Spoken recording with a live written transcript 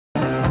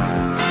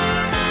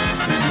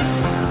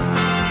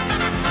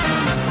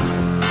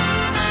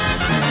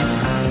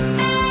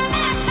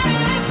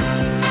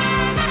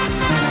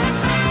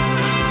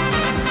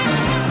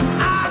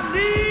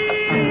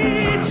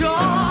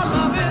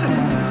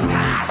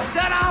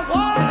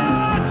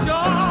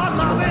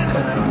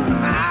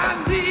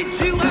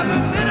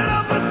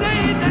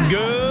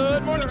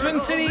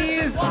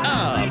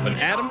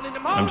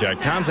I'm Jack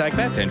Tomczak.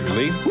 That's Andrew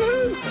Lee.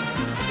 Woo-hoo.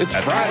 It's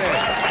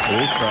Friday.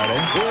 It is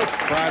Friday. It's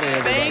Friday,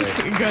 everybody.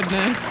 Thank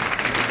goodness.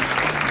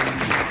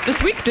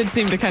 This week did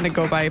seem to kind of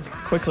go by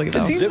quickly,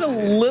 though. It seems a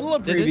little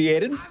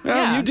abbreviated. Well,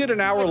 Yeah. you did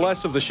an hour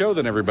less of the show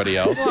than everybody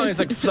else. Well,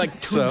 it's like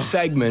two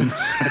segments.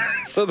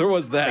 So there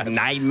was that. Like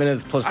 9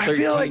 minutes plus 13 I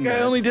feel like minutes.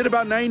 I only did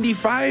about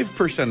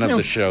 95% of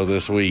the show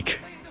this week.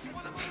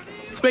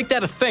 Let's make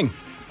that a thing.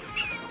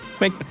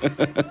 Make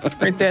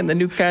that in the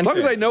new contract. As long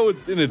as I know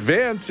it in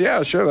advance,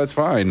 yeah, sure, that's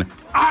fine.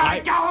 I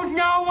don't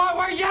know what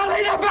we're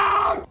yelling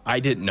about! I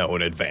didn't know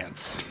in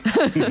advance.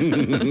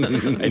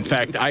 In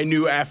fact, I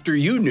knew after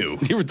you knew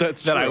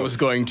That's that I true. was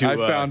going to I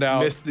found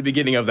out miss the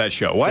beginning of that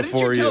show. Why didn't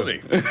before you tell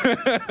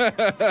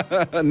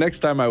me? Next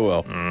time I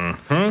will.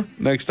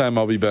 Mm-hmm. Next time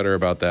I'll be better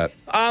about that.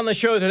 On the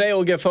show today,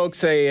 we'll give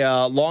folks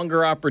a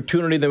longer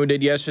opportunity than we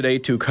did yesterday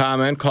to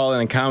call in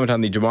and comment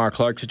on the Jamar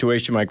Clark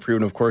situation. Mike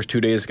Friedman, of course,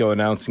 2 days ago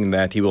announcing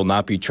that he will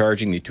not be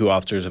charging the two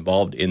officers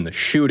involved in the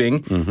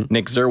shooting. Mm-hmm.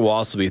 Nick Zer will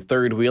also be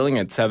third wheeling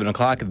at 7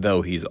 o'clock,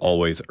 though he's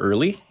always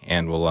early.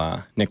 And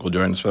Nick will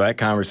join us for that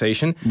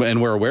conversation.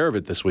 And we're aware of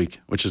it this week,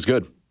 which is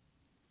good.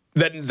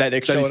 That Nick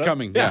That showed he's up?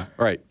 coming. Yeah,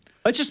 right.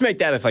 Let's just make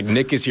that as like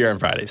Nick is here on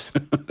Fridays.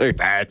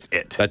 That's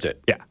it. That's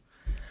it. Yeah.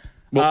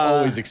 We'll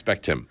always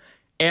expect him.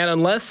 And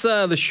unless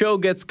the show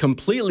gets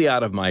completely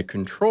out of my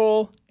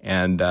control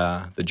and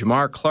the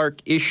Jamar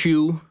Clark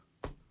issue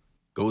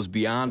goes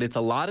beyond its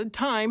allotted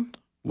time,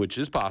 Which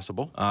is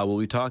possible. we'll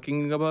be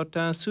talking about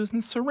Susan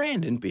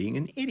Sarandon being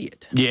an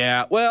idiot.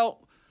 Yeah, well,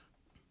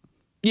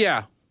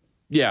 yeah.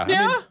 Yeah?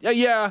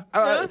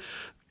 Yeah.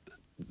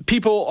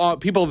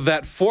 People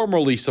that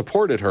formerly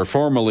supported her,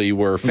 formerly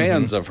were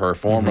fans of her,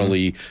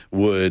 formerly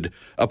would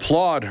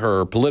applaud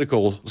her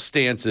political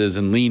stances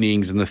and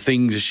leanings and the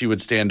things she would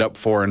stand up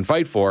for and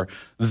fight for,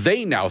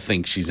 they now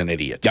think she's an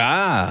idiot.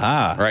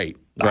 Right.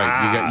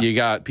 You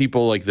got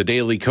people like the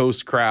Daily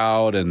Kos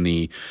crowd and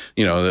the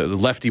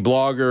lefty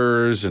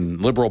bloggers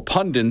and liberal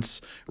pundits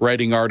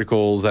writing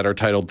articles that are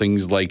titled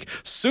things like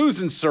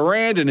Susan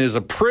Sarandon is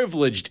a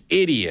privileged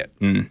idiot.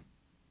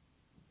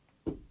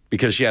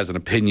 Because she has an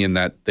opinion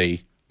that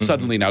they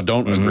suddenly now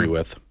don't agree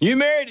with. You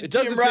married to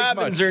doesn't Tim take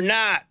Robbins much. or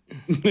not?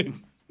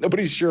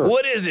 Nobody's sure.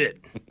 What is it?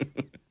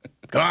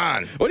 Come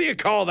on. What do you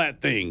call that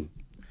thing?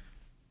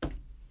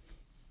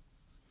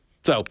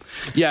 So,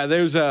 yeah,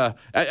 there's I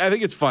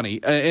think it's funny.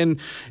 And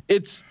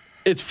it's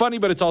funny,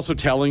 but it's also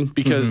telling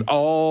because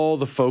all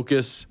the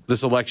focus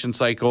this election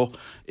cycle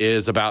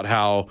is about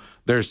how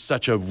there's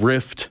such a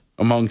rift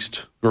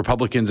amongst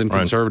Republicans and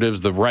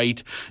conservatives. The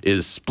right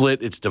is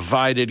split. It's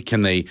divided.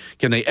 Can they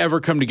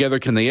ever come together?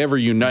 Can they ever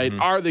unite?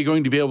 Are they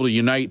going to be able to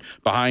unite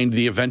behind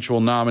the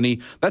eventual nominee?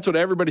 That's what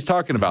everybody's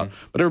talking about.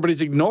 But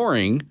everybody's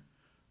ignoring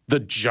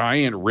the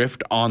giant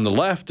rift on the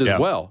left as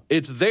well.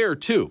 It's there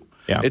too.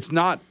 Yeah. It's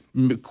not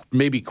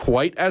maybe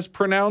quite as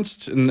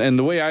pronounced. And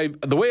the way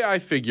I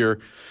figure,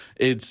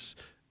 it's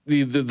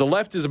the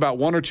left is about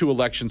one or two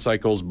election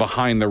cycles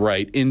behind the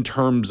right in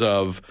terms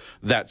of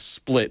that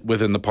split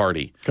within the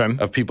party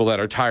of people that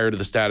are tired of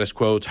the status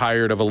quo,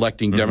 tired of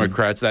electing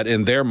Democrats that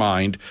in their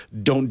mind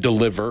don't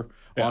deliver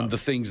on the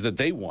things that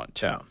they want.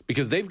 Yeah.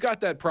 Because they've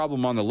got that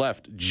problem on the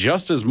left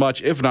just as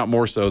much, if not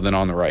more so, than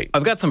on the right.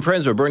 I've got some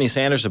friends who are Bernie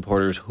Sanders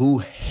supporters who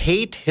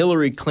hate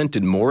Hillary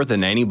Clinton more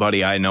than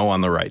anybody I know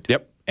on the right.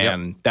 Yep.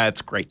 And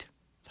that's great.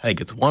 I think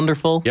it's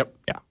wonderful. Yep.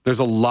 Yeah. There's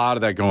a lot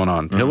of that going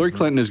on. Hillary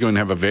Clinton is going to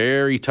have a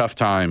very tough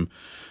time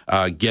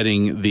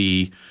getting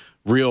the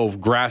real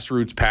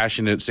grassroots,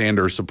 passionate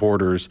Sanders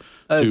supporters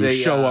to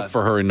show up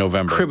for her in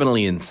November.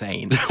 Criminally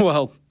insane.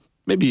 Well,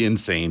 maybe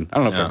insane. I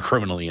don't know if they're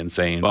criminally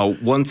insane. Well,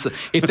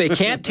 if they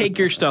can't take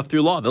your stuff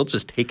through law, they'll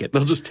just take it.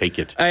 They'll just take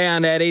it.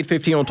 And at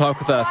 8:15, we'll talk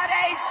with What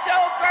a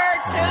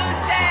Super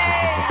Tuesday!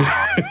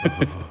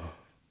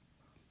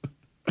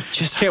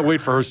 Just can't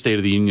wait for her State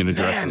of the Union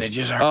addresses. Man, it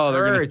just they're gonna-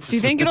 hurts. Do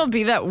you think it'll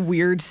be that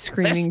weird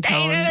screaming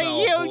tone?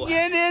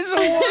 Union is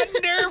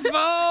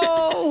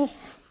wonderful.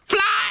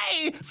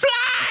 Fly,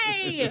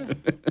 fly.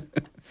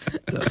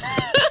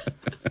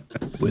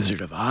 Wizard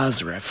of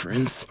Oz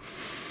reference.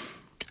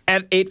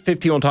 At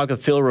 8:15, we'll talk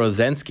with Phil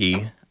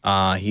Rosensky.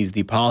 He's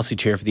the policy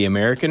chair for the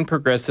American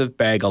Progressive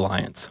Bag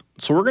Alliance.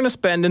 So we're going to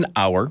spend an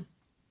hour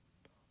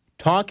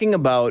talking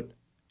about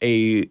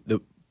the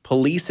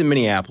police in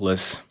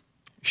Minneapolis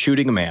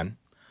shooting a man,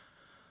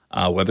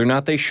 whether or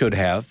not they should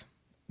have,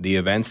 the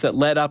events that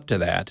led up to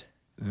that,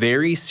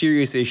 very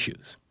serious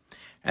issues.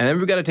 And then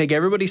we've got to take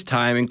everybody's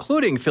time,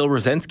 including Phil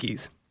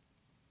Rosensky's,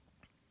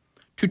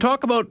 to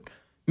talk about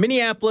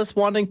Minneapolis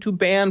wanting to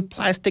ban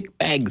plastic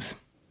bags.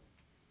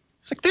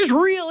 It's like there's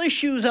real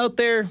issues out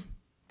there.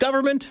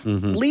 Government,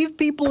 leave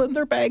people in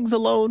their bags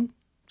alone.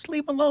 Just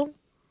leave them alone.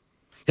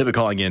 He'll be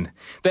calling in.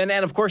 Then,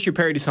 and of course, your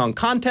parody song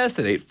contest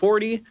at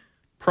 8:40.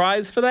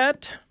 Prize for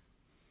that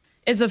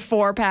Is a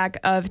 4-pack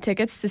of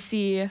tickets to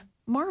see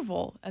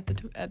Marvel at the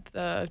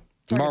Target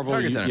Marvel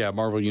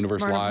Center.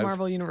 Universe Live.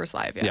 Marvel Universe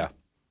Live, Yeah.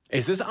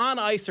 Is this on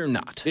ice or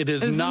not? It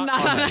is This is not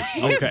not on on ice.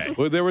 ice. Okay.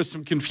 Well, there was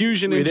some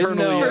confusion We didn't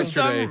internally know.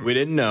 yesterday. We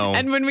didn't know.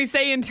 And when we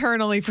say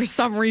internally, for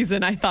some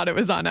reason, I thought it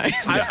was on ice.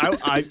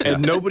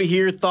 And nobody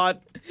here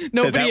thought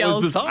Nobody that else.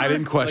 was bizarre. I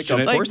didn't question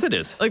Of it. course it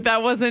is. Like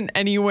that wasn't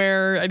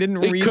anywhere. I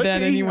didn't It read could that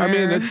be. anywhere. I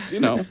mean, it's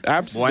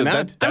absolutely. Why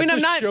not? That's I mean, I'm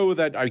a not- show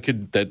that I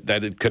could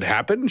that it could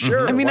happen.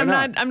 Sure. I mean,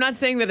 why I'm not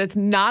saying that it's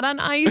not on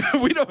ice.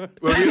 We don't.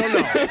 Well, we don't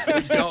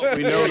know.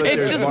 We know that It's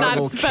there's just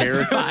Marvel not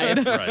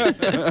specified.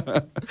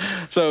 Right.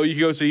 So you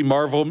go see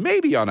Marvel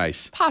maybe on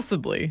ice.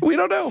 Possibly. We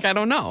don't know. I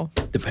don't know.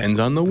 Depends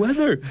on the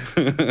weather.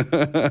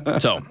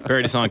 So,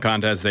 parody song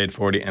contest is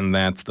 8:40, and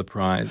that's the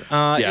prize.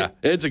 Yeah,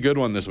 it's a good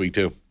one this week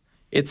too.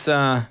 It's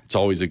It's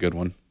always a good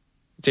one.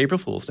 April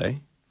Fool's Day,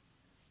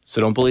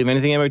 so don't believe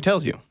anything anybody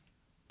tells you.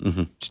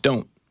 Just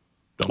don't.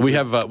 We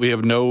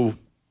have no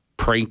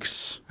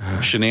pranks,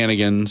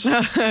 shenanigans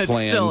It's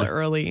planned. still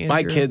early. My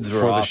Andrew. kids were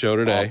For the off, show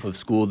today. off of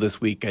school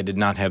this week. I did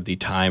not have the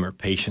time or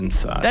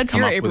patience. That's to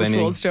come your up with April anything.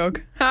 Fool's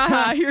joke.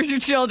 Haha, here's your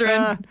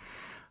children.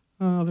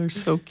 Oh, they're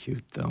so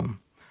cute, though.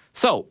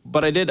 So,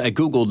 but I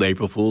Googled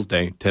April Fool's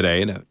Day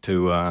today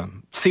to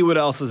see what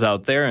else is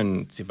out there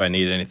and see if I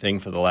needed anything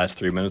for the last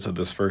 3 minutes of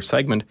this first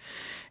segment.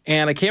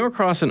 And I came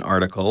across an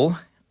article,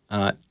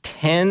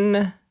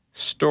 10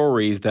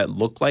 stories that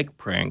look like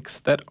pranks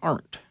that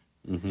aren't.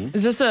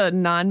 Is this a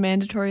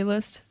non-mandatory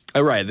list?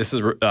 Right, this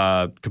is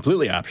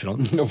completely optional.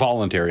 A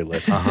voluntary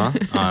list.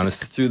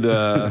 This is from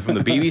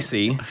the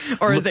BBC.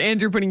 Or is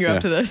Andrew putting you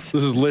up to this?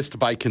 This is list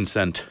by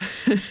consent.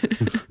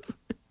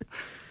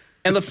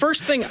 And the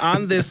first thing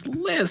on this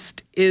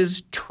list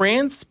is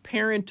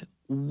transparent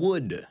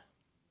wood.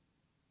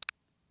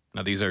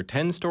 Now, these are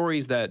 10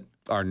 stories that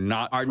Are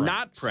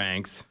not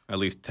pranks, at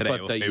least today.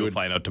 But that Maybe you we'll would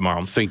find out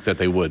tomorrow. think that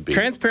they would be.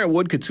 Transparent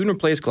wood could soon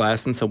replace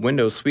glass in some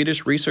windows.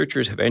 Swedish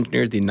researchers have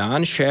engineered the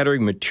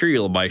non-shattering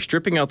material by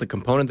stripping out the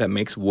component that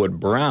makes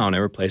wood brown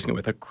and replacing it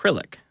with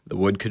acrylic. The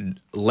wood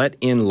could let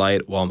in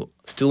light while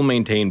still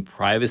maintain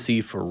privacy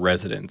for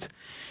residents.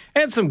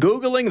 And some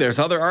Googling. There's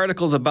other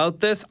articles about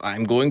this.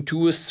 I'm going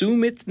to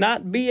assume it's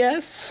not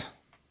BS.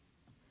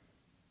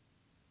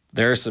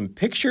 There are some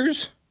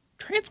pictures.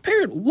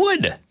 Transparent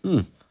wood.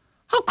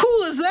 How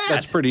cool is that?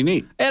 That's pretty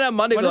neat. And on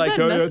Monday, What be does like,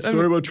 that oh, nec- that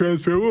story about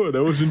transparent wood,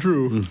 that wasn't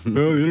true. Oh,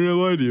 the internet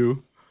lied to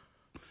you.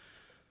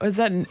 Is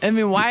that? I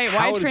mean, why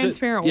How does it-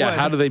 transparent Yeah, wood?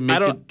 how do they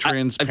make it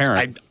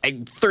transparent?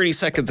 30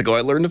 seconds ago,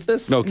 I learned of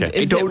this. Okay. I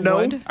Is don't it know.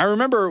 wood? I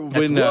remember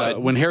wood.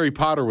 when Harry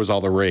Potter was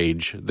all the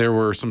rage. There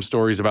were some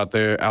stories out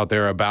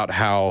there about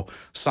how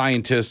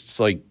scientists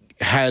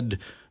had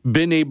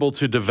been able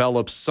to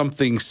develop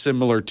something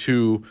similar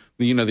to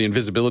the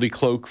invisibility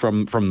cloak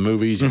from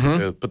movies. You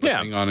could put the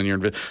Yeah. thing on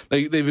and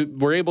they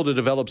were able to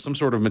develop some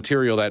sort of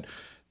material that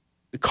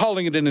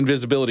calling it an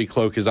invisibility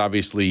cloak is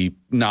obviously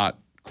not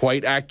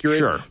quite accurate.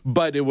 Sure.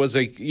 But it was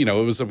a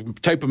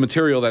type of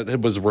material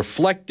that was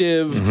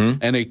reflective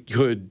and it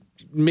could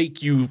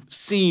make you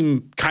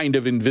seem kind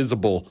of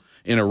invisible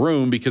in a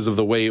room because of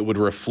the way it would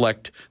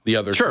reflect the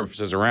other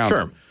surfaces around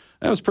Sure. it.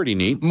 That was pretty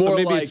neat. More so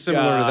maybe like it's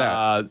similar to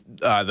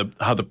that.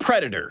 how the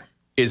predator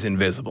is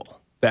invisible.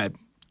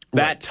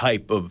 That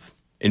type of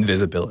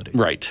invisibility.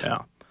 Right. Yeah.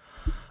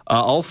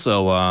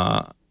 Also,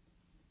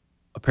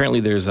 apparently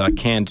there's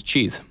canned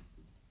cheese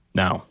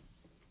now.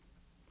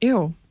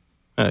 Ew.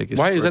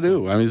 Why is that?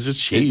 Ooh, I mean, it's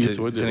just cheese.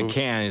 It's in a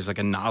can. It's like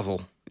a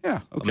nozzle.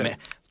 Yeah. Okay.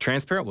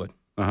 Transparent wood.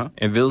 Uh-huh.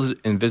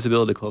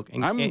 Invisibility cloak.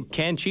 And I'm-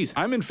 canned cheese.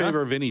 I'm in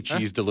favor of any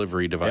cheese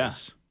delivery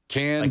device.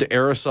 Canned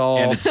aerosol,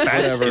 and it's fast.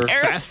 whatever. It's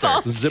faster.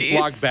 Aerosol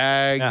Ziploc cheese.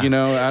 bag, I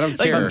don't Like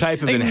care. Some type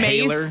of Like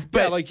inhaler. mace,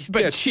 but,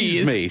 but cheese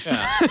cheese.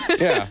 mace.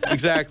 Yeah,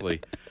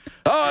 exactly.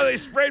 Oh, they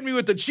sprayed me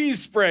with the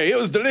cheese spray. It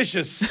was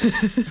delicious.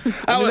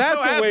 I was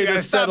that's so a way happy I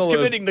to stopped settle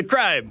committing the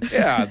crime.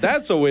 Yeah,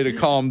 that's a way to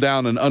calm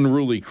down an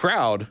unruly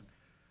crowd.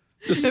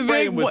 Just They'd be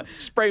spray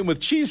like, him with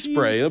cheese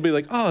spray. It'll be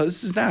like, oh,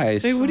 this is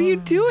nice. Like, what are you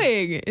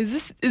doing?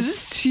 Is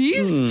this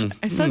cheese?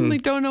 I suddenly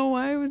don't know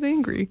why I was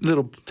angry.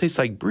 Little tastes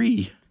like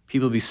brie.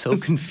 People be so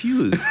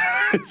confused.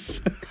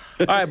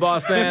 All right,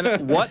 boss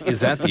man, what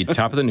is at the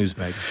top of the news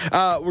bag?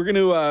 We're going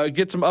to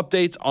get some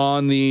updates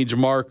on the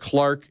Jamar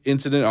Clark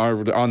incident,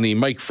 or on the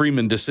Mike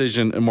Freeman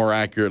decision, more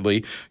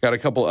accurately. Got a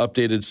couple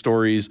updated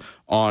stories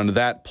on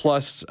that,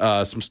 plus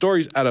some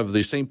stories out of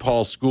the St.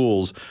 Paul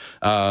schools.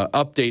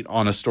 Update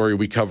on a story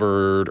we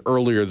covered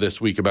earlier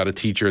this week about a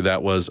teacher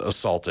that was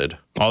assaulted.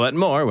 All that and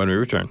more when we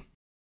return.